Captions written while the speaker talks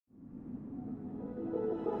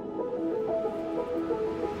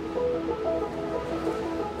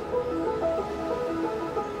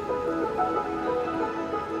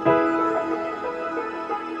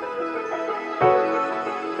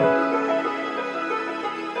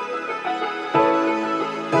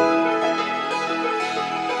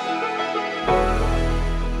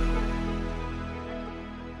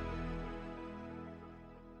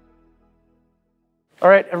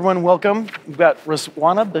everyone, welcome. We've got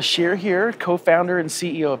Ruzwana Bashir here, co-founder and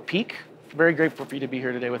CEO of Peak. Very grateful for you to be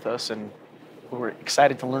here today with us, and we're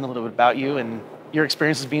excited to learn a little bit about you and your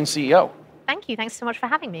experience as being CEO. Thank you. Thanks so much for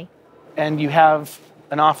having me. And you have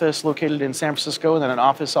an office located in San Francisco and then an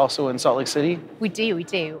office also in Salt Lake City? We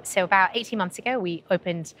do. So about 18 months ago, we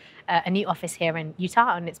opened a new office here in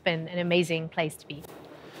Utah, and it's been an amazing place to be.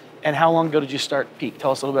 And how long ago did you start Peak? Tell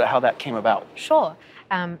us a little bit how that came about. Sure.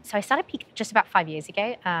 So I started Peak just about 5 years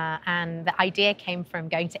ago, and the idea came from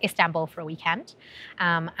going to Istanbul for a weekend.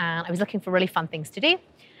 And I was looking for really fun things to do.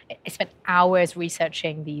 I spent hours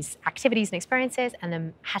researching these activities and experiences, and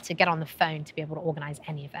then had to get on the phone to be able to organize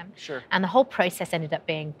any of them. Sure. And the whole process ended up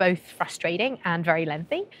being both frustrating and very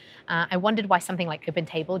lengthy. I wondered why something like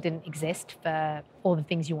OpenTable didn't exist for all the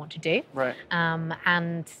things you want to do. Right.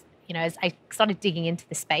 And as I started digging into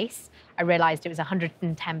the space, I realized it was a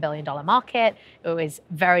 $110 billion market. It was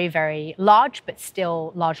very, very large, but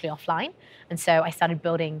still largely offline. And so I started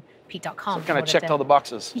building Peak.com. So it kind of checked all the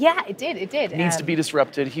boxes. Yeah, it did. It needs to be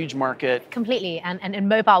disrupted, huge market. Completely. And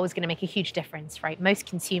mobile was going to make a huge difference, right? Most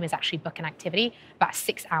consumers actually book an activity about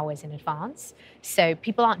 6 hours in advance. So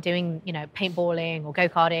people aren't doing, paintballing or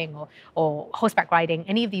go-karting or horseback riding,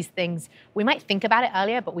 any of these things. We might think about it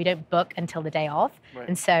earlier, but we don't book until the day of. Right.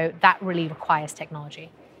 And so that really requires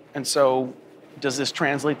technology. And so does this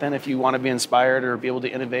translate then if you want to be inspired or be able to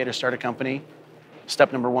innovate or start a company?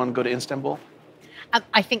 Step number one, go to Istanbul?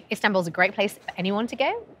 I think Istanbul is a great place for anyone to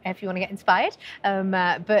go if you want to get inspired.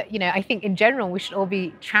 But I think in general, we should all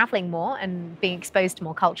be traveling more and being exposed to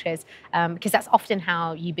more cultures, because that's often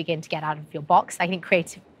how you begin to get out of your box. I think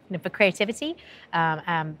for creativity,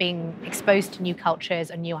 being exposed to new cultures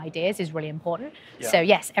and new ideas is really important. Yeah. So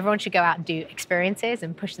yes, everyone should go out and do experiences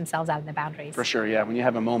and push themselves out of their boundaries. For sure, yeah. When you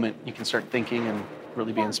have a moment, you can start thinking and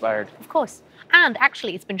really be inspired. Of course. And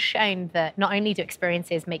actually, it's been shown that not only do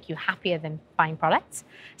experiences make you happier than buying products,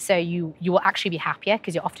 so you will actually be happier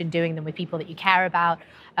because you're often doing them with people that you care about,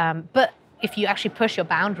 but if you actually push your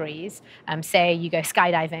boundaries, say you go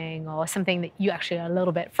skydiving or something that you actually are a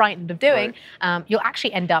little bit frightened of doing, right, you'll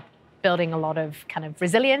actually end up building a lot of kind of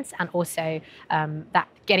resilience, and also that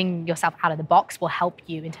getting yourself out of the box will help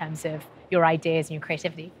you in terms of your ideas and your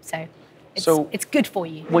creativity. So it's good for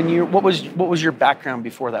you. What was your background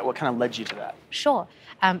before that? What kind of led you to that? Sure.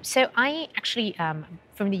 So I actually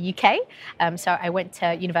from the UK. So I went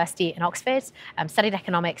to university in Oxford, studied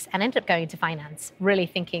economics, and ended up going into finance, really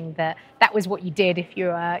thinking that that was what you did if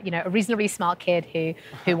you're a reasonably smart kid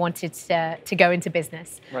who wanted to go into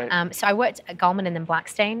business. Right. So I worked at Goldman and then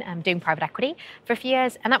Blackstone doing private equity for a few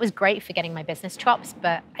years, and that was great for getting my business chops,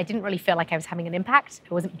 but I didn't really feel like I was having an impact.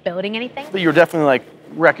 I wasn't building anything. But you were definitely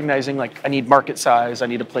recognizing I need market size, I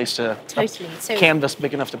need a place to canvas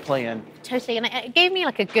big enough to play in. Totally, and it gave me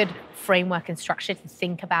a good framework and structure to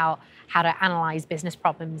think about how to analyze business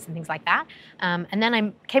problems and things like that. And then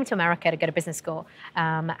I came to America to go to business school.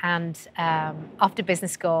 After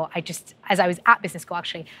business school, as I was at business school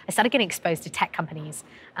actually, I started getting exposed to tech companies.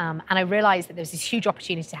 And I realized that there was this huge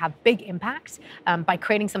opportunity to have big impact by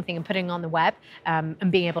creating something and putting it on the web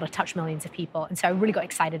and being able to touch millions of people. And so I really got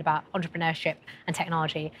excited about entrepreneurship and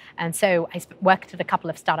technology. And so I worked at a couple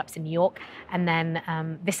of startups in New York. And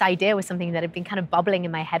then this idea was something that had been kind of bubbling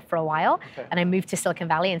in my head for a while. Okay. And I moved to Silicon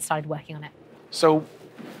Valley and started working on it. So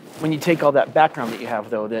when you take all that background that you have,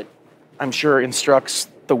 though, that I'm sure instructs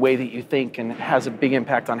the way that you think and has a big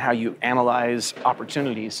impact on how you analyze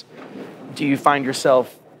opportunities, do you find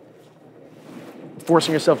yourself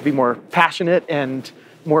forcing yourself to be more passionate and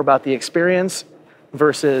more about the experience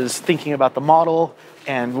versus thinking about the model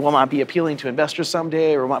and what might be appealing to investors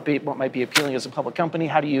someday or what might be appealing as a public company?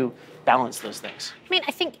 How do you balance those things?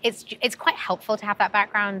 I think it's quite helpful to have that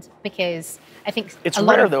background, because I think it's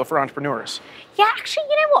rare though for entrepreneurs. Yeah, actually,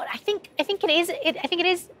 you know what? I think it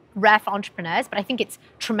is rare for entrepreneurs, but I think it's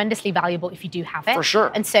tremendously valuable if you do have it. For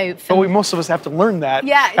sure. And so, most of us have to learn that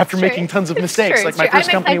after making tons of mistakes. My first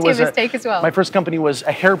company was my first company was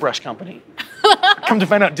a hairbrush company. Come to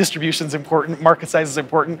find out, distribution's important, market size is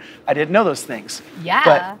important. I didn't know those things. Yeah.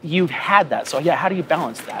 But you've had that. So how do you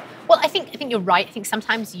balance that? Well, I think you're right. I think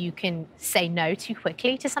sometimes you can say no too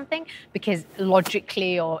quickly to something because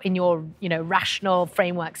logically or in your rational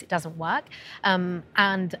frameworks it doesn't work. I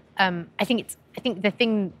think the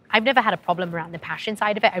thing, I've never had a problem around the passion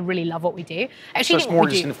side of it. I really love what we do. So it's more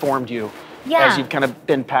just informed you as you've kind of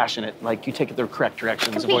been passionate, you take it the correct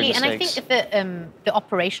directions, completely. avoid mistakes. And I think that the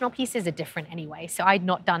operational pieces are different anyway. So I'd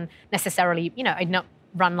not done necessarily, I'd not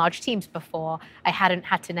run large teams before. I hadn't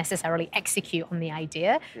had to necessarily execute on the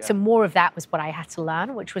idea. Yeah. So more of that was what I had to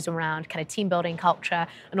learn, which was around kind of team building, culture,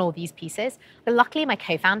 and all these pieces. But luckily, my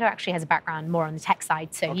co-founder actually has a background more on the tech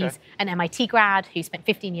side. So he's an MIT grad who spent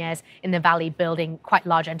 15 years in the Valley building quite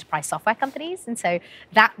large enterprise software companies. And so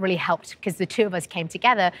that really helped because the two of us came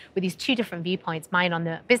together with these two different viewpoints, mine on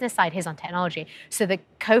the business side, his on technology. So the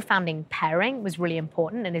co-founding pairing was really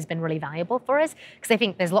important and has been really valuable for us because I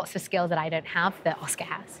think there's lots of skills that I don't have that Oscar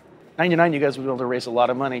has. 99, you guys would be able to raise a lot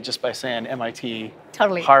of money just by saying MIT,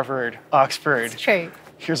 totally. Harvard, Oxford. It's true.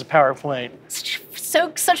 Here's a PowerPoint.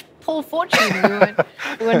 Such poor fortune.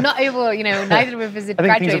 We were not able, neither of us had graduated yet.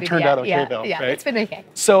 I think things have turned out okay, though, yeah, right? It's been okay.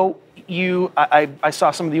 So I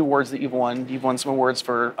saw some of the awards that you've won. You've won some awards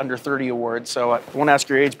for under 30 awards. So I won't ask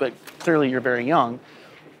your age, but clearly you're very young.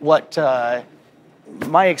 What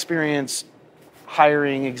my experience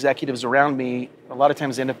hiring executives around me, a lot of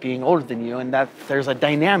times end up being older than you, and that there's a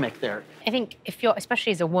dynamic there. I think if you're,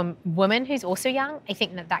 especially as a woman who's also young, I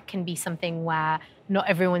think that can be something where not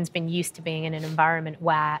everyone's been used to being in an environment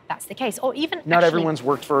where that's the case, or even not everyone's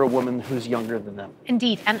worked for a woman who's younger than them.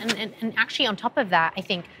 Indeed, and actually on top of that, I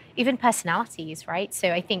think even personalities, right? So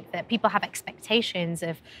I think that people have expectations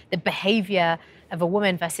of the behavior of a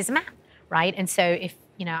woman versus a man, right? And so if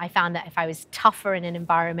I found that if I was tougher in an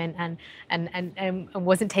environment and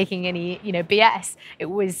wasn't taking any, BS, it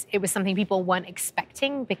was something people weren't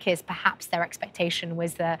expecting because perhaps their expectation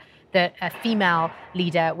was that a female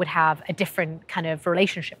leader would have a different kind of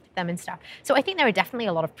relationship with them and stuff. So I think there are definitely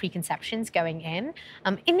a lot of preconceptions going in.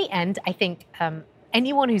 In the end, I think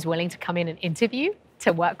anyone who's willing to come in and interview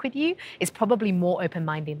to work with you is probably more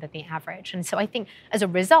open-minded than the average. And so I think as a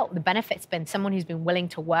result, the benefit's been someone who's been willing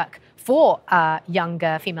to work for a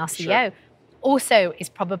younger female CEO sure. also is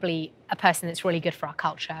probably a person that's really good for our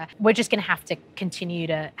culture. We're just gonna have to continue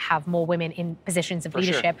to have more women in positions of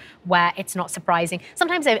leadership sure. where it's not surprising.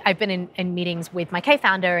 Sometimes I've been in meetings with my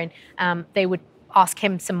co-founder and they would ask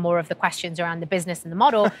him some more of the questions around the business and the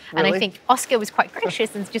model. Really? And I think Oscar was quite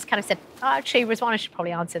gracious and just kind of said, actually, Ruzwana should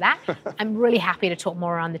probably answer that. I'm really happy to talk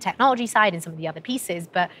more around the technology side and some of the other pieces,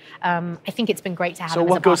 but I think it's been great to have him as a partner.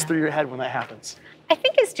 So what goes through your head when that happens? I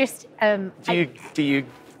think it's just... Do you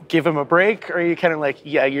give him a break, or are you kind of like,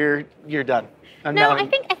 yeah, you're done? No, I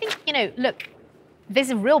think look, there's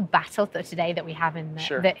a real battle today that we have in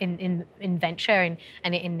sure. in venture and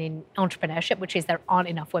in entrepreneurship, which is there aren't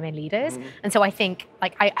enough women leaders. Mm-hmm. And so I think,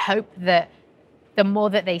 I hope that the more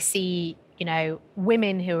that they see,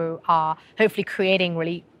 women who are hopefully creating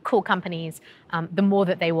really cool companies, the more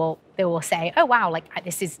that they will say, oh wow,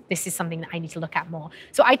 this is something that I need to look at more.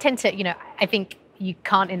 So I tend to, I think you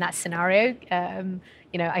can't in that scenario,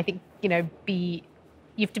 I think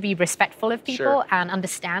you have to be respectful of people sure. and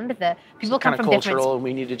understand that people come from different... cultural,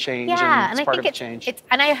 we need to change, yeah, and it's part of the change.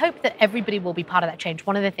 And I hope that everybody will be part of that change.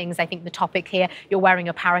 One of the things, I think the topic here, you're wearing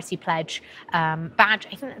a parity pledge badge,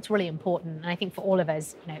 I think that's really important. And I think for all of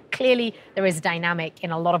us, clearly there is a dynamic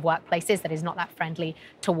in a lot of workplaces that is not that friendly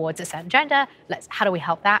towards a certain gender. How do we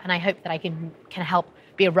help that? And I hope that I can help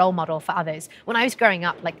be a role model for others. When I was growing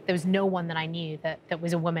up, there was no one that I knew that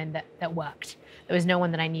was a woman that worked. There was no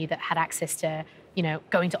one that I knew that had access to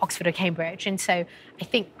going to Oxford or Cambridge. And so I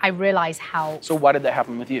think I realized how... So why did that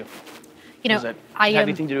happen with you? Was it have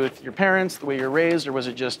anything to do with your parents, the way you were raised, or was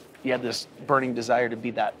it just you had this burning desire to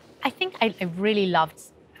be that? I think I really loved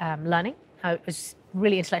learning. I was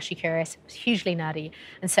really intellectually curious, was hugely nerdy.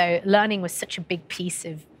 And so learning was such a big piece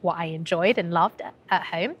of what I enjoyed and loved at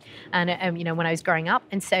home and when I was growing up.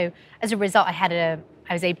 And so as a result,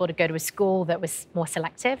 I was able to go to a school that was more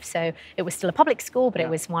selective. So it was still a public school, but yeah. it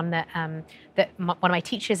was one that one of my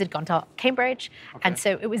teachers had gone to Cambridge. Okay. And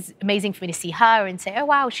so it was amazing for me to see her and say, oh,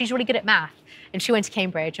 wow, she's really good at math. And she went to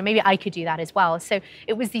Cambridge, and maybe I could do that as well. So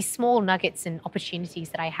it was these small nuggets and opportunities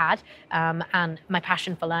that I had and my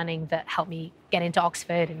passion for learning that helped me get into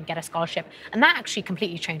Oxford and get a scholarship. And that actually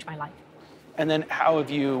completely changed my life. And then how have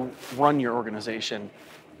you run your organization?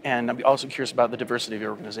 And I'm also curious about the diversity of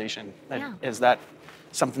your organization. Yeah. Is that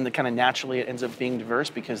something that kind of naturally ends up being diverse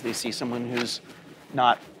because they see someone who's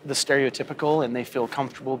not the stereotypical and they feel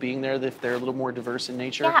comfortable being there if they're a little more diverse in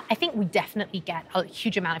nature? Yeah, I think we definitely get a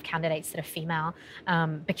huge amount of candidates that are female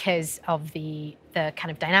because of the kind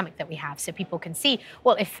of dynamic that we have. So people can see,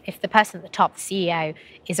 well, if the person at the top, the CEO,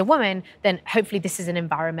 is a woman, then hopefully this is an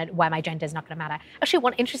environment where my gender is not going to matter. Actually,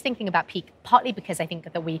 one interesting thing about Peak, partly because I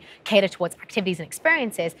think that we cater towards activities and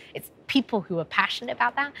experiences, it's people who are passionate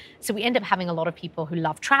about that. So we end up having a lot of people who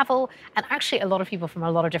love travel and actually a lot of people from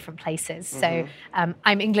a lot of different places. Mm-hmm. So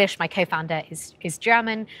I'm English. My co-founder is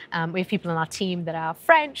German. We have people on our team that are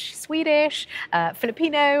French, Swedish,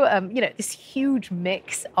 Filipino, this huge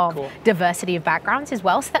mix of diversity of backgrounds as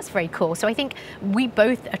well. So that's very cool. So I think we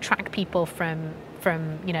both attract people from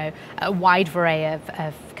a wide array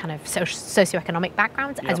of kind of socioeconomic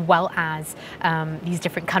backgrounds, as well as these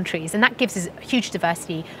different countries, and that gives us a huge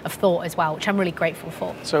diversity of thought as well, which I'm really grateful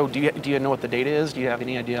for. So do you know what the data is? Do you have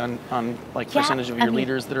any idea on like percentage of your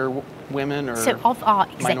leaders that are women or so of our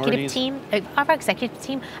minorities? executive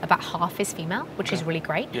team, about half is female, which is really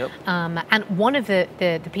great. Yep. And one of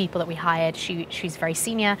the people that we hired, she's very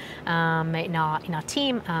senior in our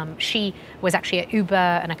team. She was actually at Uber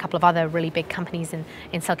and a couple of other really big companies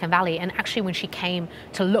in Silicon Valley. And actually, when she came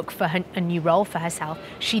to look for a new role for herself,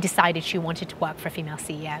 she decided she wanted to work for a female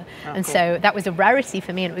CEO. So that was a rarity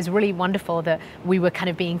for me, and it was really wonderful that we were kind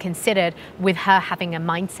of being considered with her having a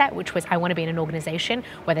mindset, which was, I want to be in an organization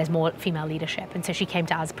where there's more female leadership. And so she came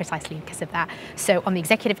to us precisely because of that. So on the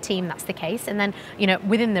executive team, that's the case. And then,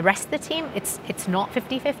 within the rest of the team, it's not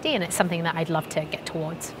 50-50, and it's something that I'd love to get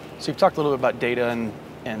towards. So you've talked a little bit about data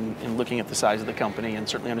and looking at the size of the company and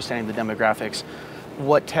certainly understanding the demographics.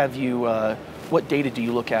 What data do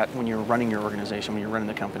you look at when you're running your organization, when you're running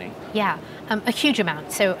the company? Yeah, a huge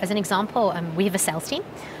amount. So as an example, we have a sales team.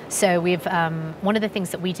 So we've one of the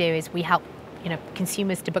things that we do is we help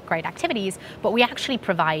consumers to book great activities, but we actually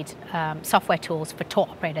provide software tools for tour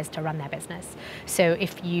operators to run their business. So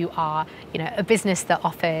if you are a business that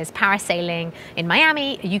offers parasailing in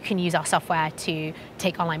Miami, you can use our software to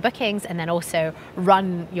take online bookings and then also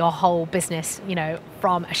run your whole business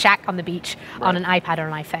from a shack on the beach on an iPad or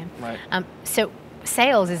an iPhone. Right. So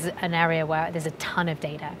sales is an area where there's a ton of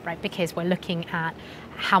data, right? Because we're looking at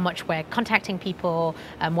how much we're contacting people,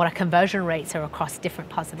 what our conversion rates are across different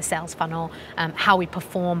parts of the sales funnel, how we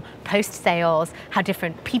perform post-sales, how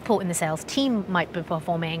different people in the sales team might be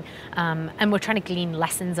performing, and we're trying to glean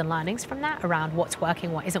lessons and learnings from that around what's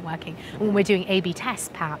working, what isn't working. When we're doing A/B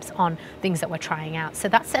tests, perhaps, on things that we're trying out. So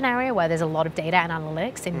that's an area where there's a lot of data and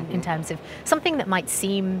analytics in terms of something that might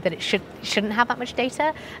seem that it shouldn't have that much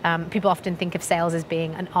data. People often think of sales as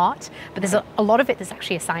being an art, but there's a lot of it that's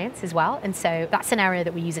actually a science as well, and so that's an area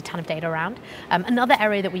that we use a ton of data around. Another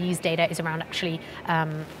area that we use data is around actually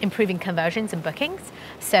improving conversions and bookings.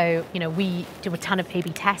 So, we do a ton of A/B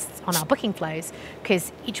tests on our booking flows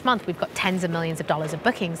because each month we've got tens of millions of dollars of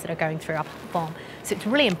bookings that are going through our platform. So it's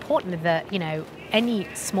really important that, any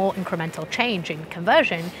small incremental change in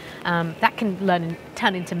conversion, that can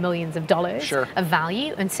turn into millions of dollars of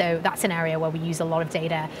value. And so that's an area where we use a lot of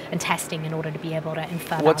data and testing in order to be able to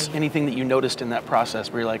infer What's value. anything that you noticed in that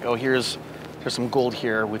process where you're like, oh, there's some gold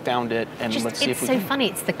here, we found it, and let's see if we can... It's so funny,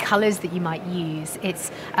 it's the colors that you might use.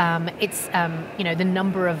 It's the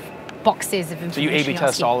number of boxes of information. So you A/B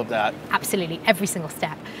test all of that? Absolutely, every single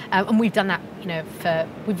step. And we've done that,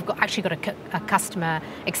 we've actually got a customer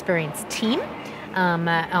experience team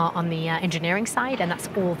on the engineering side, and that's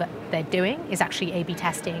all that they're doing is actually A/B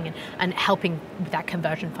testing and helping with that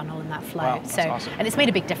conversion funnel and that flow. Wow, that's awesome. And it's made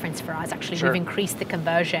a big difference for us, actually. Sure. We've increased the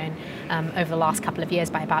conversion over the last couple of years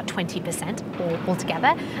by about 20%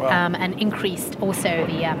 altogether, and increased also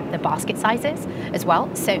the basket sizes as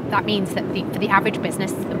well. So that means that for the average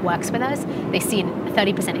business that works with us, they see a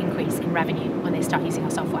 30% increase in revenue when they start using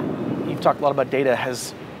our software. You've talked a lot about data.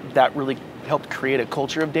 Has that really helped create a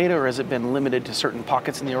culture of data, or has it been limited to certain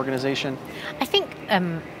pockets in the organization? I think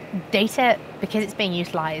data, because it's being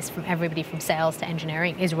utilized from everybody from sales to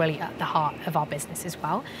engineering, is really at the heart of our business as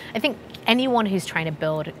well. I think anyone who's trying to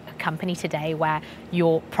build a company today where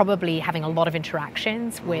you're probably having a lot of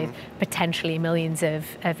interactions with potentially millions of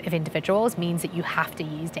individuals means that you have to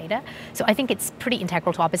use data. So I think it's pretty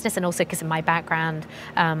integral to our business, and also because of my background,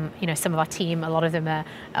 some of our team, a lot of them are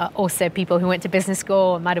also people who went to business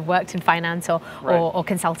school and might have worked in finance or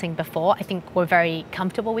consulting before. I think we're very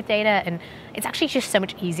comfortable with data, and it's actually just so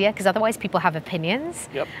much easier because otherwise people have opinions.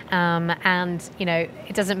 Yep. And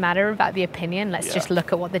it doesn't matter about the opinion. Let's just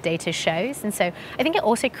look at what the data shows. And so I think it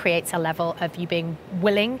also creates a level of you being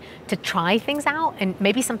willing to try things out, and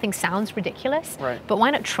maybe something sounds ridiculous, but why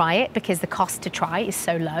not try it, because the cost to try is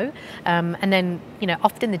so low. And then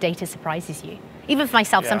often the data surprises you. Even for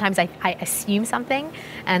myself, sometimes I assume something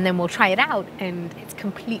and then we'll try it out and it's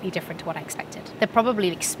completely different to what I expected. They're probably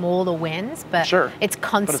like smaller wins, but it's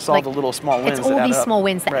constant. But it's all the little small wins. It's all these small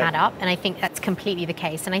wins that add up, and I think that's completely the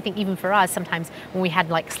case. And I think even for us, sometimes when we had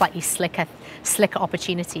like slightly slicker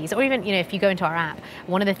opportunities, or even if you go into our app,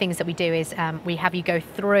 one of the things that we do is we have you go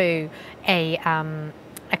through a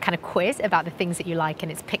a kind of quiz about the things that you like,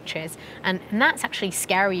 and it's pictures. And that's actually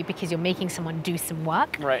scary because you're making someone do some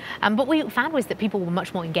work. Right. But what we found was that people were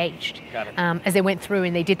much more engaged Got it. as they went through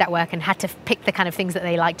and they did that work and had to pick the kind of things that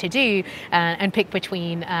they like to do and pick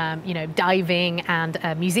between, diving and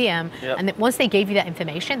a museum. Yep. And that once they gave you that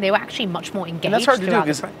information, they were actually much more engaged. And that's hard to do throughout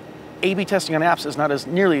the because A/B testing on apps is not as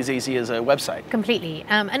nearly as easy as a website. Completely.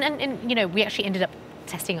 And we actually ended up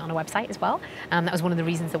testing it on a website as well. That was one of the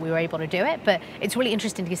reasons that we were able to do it. But it's really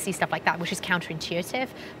interesting to see stuff like that, which is counterintuitive,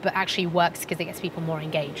 but actually works because it gets people more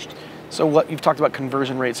engaged. So you've talked about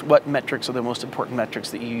conversion rates. What metrics are the most important metrics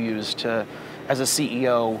that you use to, as a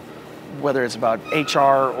CEO, whether it's about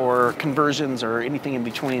HR or conversions or anything in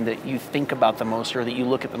between, that you think about the most or that you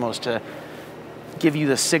look at the most to give you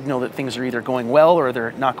the signal that things are either going well or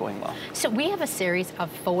they're not going well? So we have a series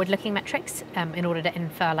of forward-looking metrics in order to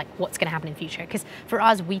infer like what's going to happen in the future. Because for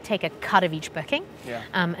us, we take a cut of each booking,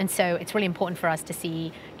 and so it's really important for us to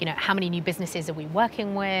see, how many new businesses are we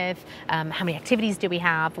working with, how many activities do we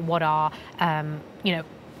have, what are,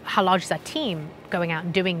 how large is our team going out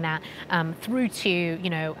and doing that, through to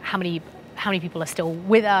how many people are still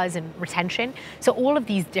with us and retention. So all of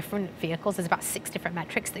these different vehicles, there's about 6 different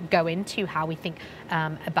metrics that go into how we think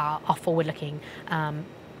about our forward-looking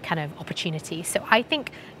kind of opportunity. So I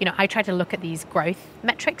think, I try to look at these growth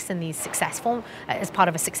metrics and these successful as part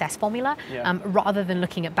of a success formula, rather than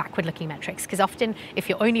looking at backward-looking metrics. Because often, if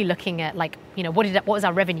you're only looking at what was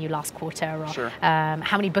our revenue last quarter, or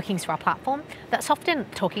how many bookings for our platform, that's often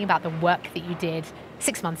talking about the work that you did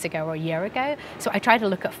 6 months ago or a year ago. So I try to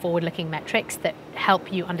look at forward-looking metrics that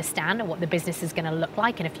help you understand what the business is going to look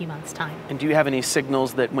like in a few months' time. And do you have any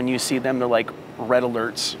signals that when you see them, they're like red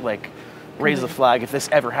alerts, like raise the flag, if this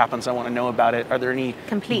ever happens, I want to know about it? Are there any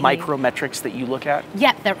micro metrics that you look at?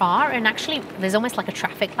 Yeah, there are. And actually, there's almost like a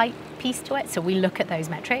traffic light piece to it. So we look at those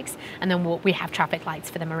metrics, and then we have traffic lights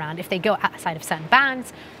for them around. If they go outside of certain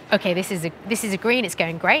bands, okay, this is a green, it's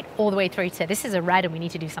going great, all the way through to this is a red and we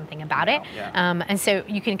need to do something about it. And so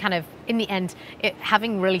you can kind of, in the end,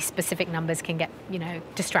 having really specific numbers can get,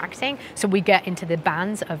 distracting. So we get into the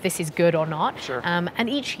bands of this is good or not. And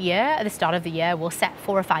each year, at the start of the year, we'll set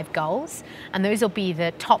 4 or 5 goals. And those will be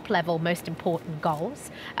the top level, most important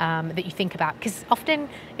goals that you think about. Because often,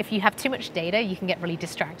 if you have too much data, you can get really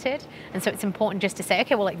distracted. And so it's important just to say,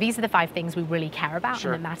 okay, well, these are the 5 things we really care about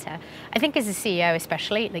and that matter. I think as a CEO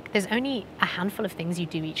especially, there's only a handful of things you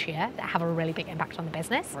do each year that have a really big impact on the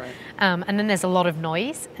business. And then there's a lot of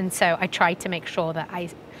noise. And so I try to make sure that I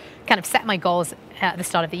kind of set my goals at the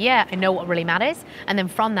start of the year. I know what really matters. And then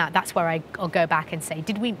from that, that's where I'll go back and say,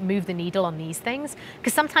 did we move the needle on these things?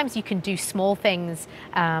 Because sometimes you can do small things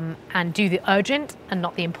and do the urgent and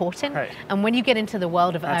not the important. And when you get into the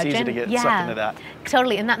world of urgent, it's easy to get sucked into that.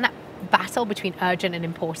 Totally. And that battle between urgent and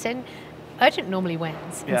important, urgent normally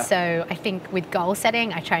wins. And so I think with goal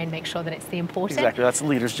setting, I try and make sure that it's the important. Exactly, that's the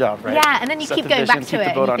leader's job, right? Yeah, and then you keep going back to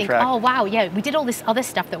it and you think, oh wow, yeah, we did all this other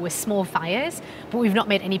stuff that was small fires, but we've not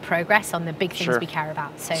made any progress on the big things we care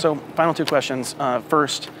about. So final 2 questions.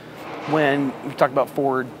 First, when you talk about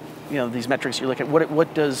forward, these metrics you look at,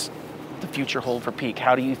 what does the future hold for Peak?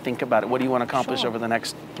 How do you think about it? What do you want to accomplish over the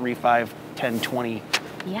next 3, 5, 10, 20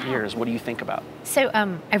 years? What do you think about? So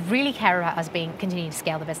I really care about us continuing to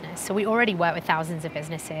scale the business. So we already work with thousands of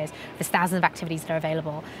businesses. There's thousands of activities that are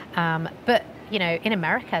available. But in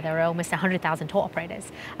America, there are almost 100,000 tour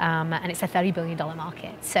operators, and it's a $30 billion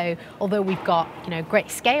market. So although we've got great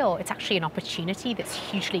scale, it's actually an opportunity that's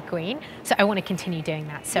hugely green. So I want to continue doing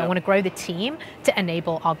that. So I want to grow the team to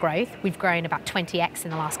enable our growth. We've grown about 20x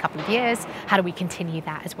in the last couple of years. How do we continue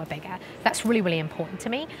that as we're bigger? That's really, really important to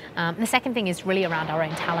me. And the second thing is really around our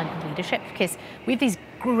own talent and leadership, because we have these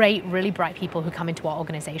great, really bright people who come into our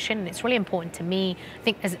organization, and it's really important to me. I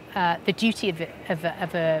think as the duty of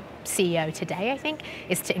a CEO today, I think,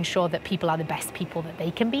 is to ensure that people are the best people that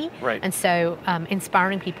they can be. And so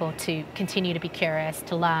inspiring people to continue to be curious,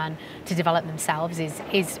 to learn, to develop themselves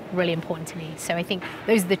is really important to me. So I think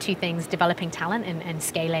those are the 2 things, developing talent and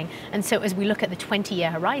scaling. And so as we look at the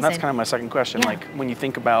 20-year horizon. That's kind of my second question. Like when you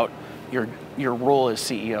think about your role as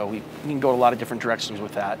CEO, you can go a lot of different directions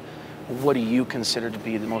with that. What do you consider to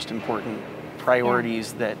be the most important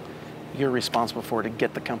priorities that you're responsible for to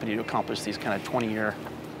get the company to accomplish these kind of 20-year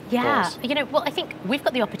Yeah, goals? well, I think we've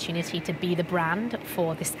got the opportunity to be the brand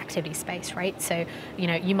for this activity space, right? So,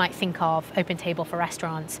 you might think of OpenTable for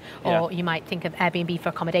restaurants, or you might think of Airbnb for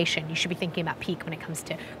accommodation. You should be thinking about Peak when it comes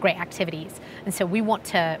to great activities. And so we want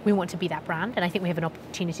to be that brand, and I think we have an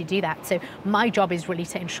opportunity to do that. So my job is really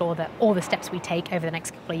to ensure that all the steps we take over the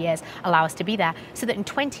next couple of years allow us to be there, so that in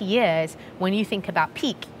 20 years, when you think about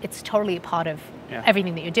Peak, it's totally a part of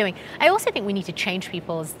everything that you're doing. I also think we need to change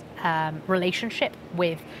people's relationship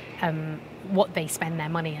with what they spend their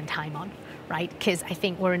money and time on, right? Because I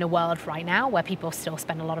think we're in a world right now where people still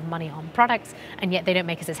spend a lot of money on products, and yet they don't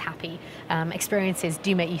make us as happy. Experiences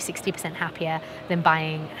do make you 60% happier than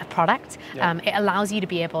buying a product. It allows you to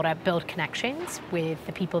be able to build connections with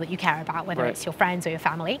the people that you care about, whether it's your friends or your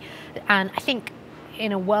family. And I think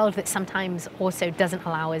in a world that sometimes also doesn't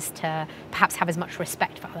allow us to perhaps have as much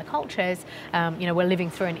respect for other cultures, we're living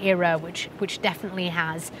through an era which definitely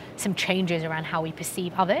has some changes around how we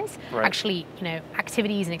perceive others. Actually,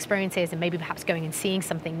 activities and experiences, and maybe perhaps going and seeing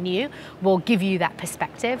something new, will give you that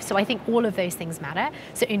perspective. So I think all of those things matter.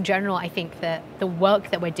 So in general, I think that the work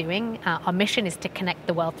that we're doing, our mission is to connect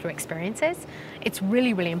the world through experiences. It's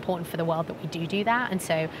really, really important for the world that we do that. And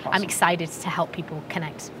so I'm excited to help people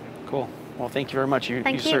connect. Cool. Well, thank you very much. You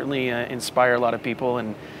you. certainly inspire a lot of people,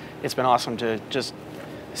 and it's been awesome to just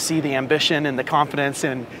see the ambition and the confidence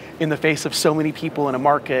in the face of so many people in a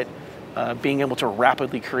market. Being able to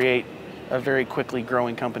rapidly create a very quickly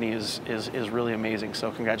growing company is really amazing. So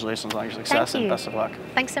congratulations on your success and best of luck.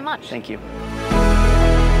 Thanks so much. Thank you.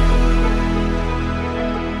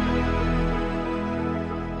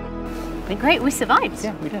 Been great. We survived.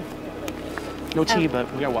 Yeah, we did. No tea,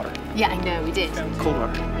 but we got water. Yeah, I know, we did. Cold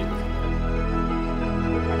water.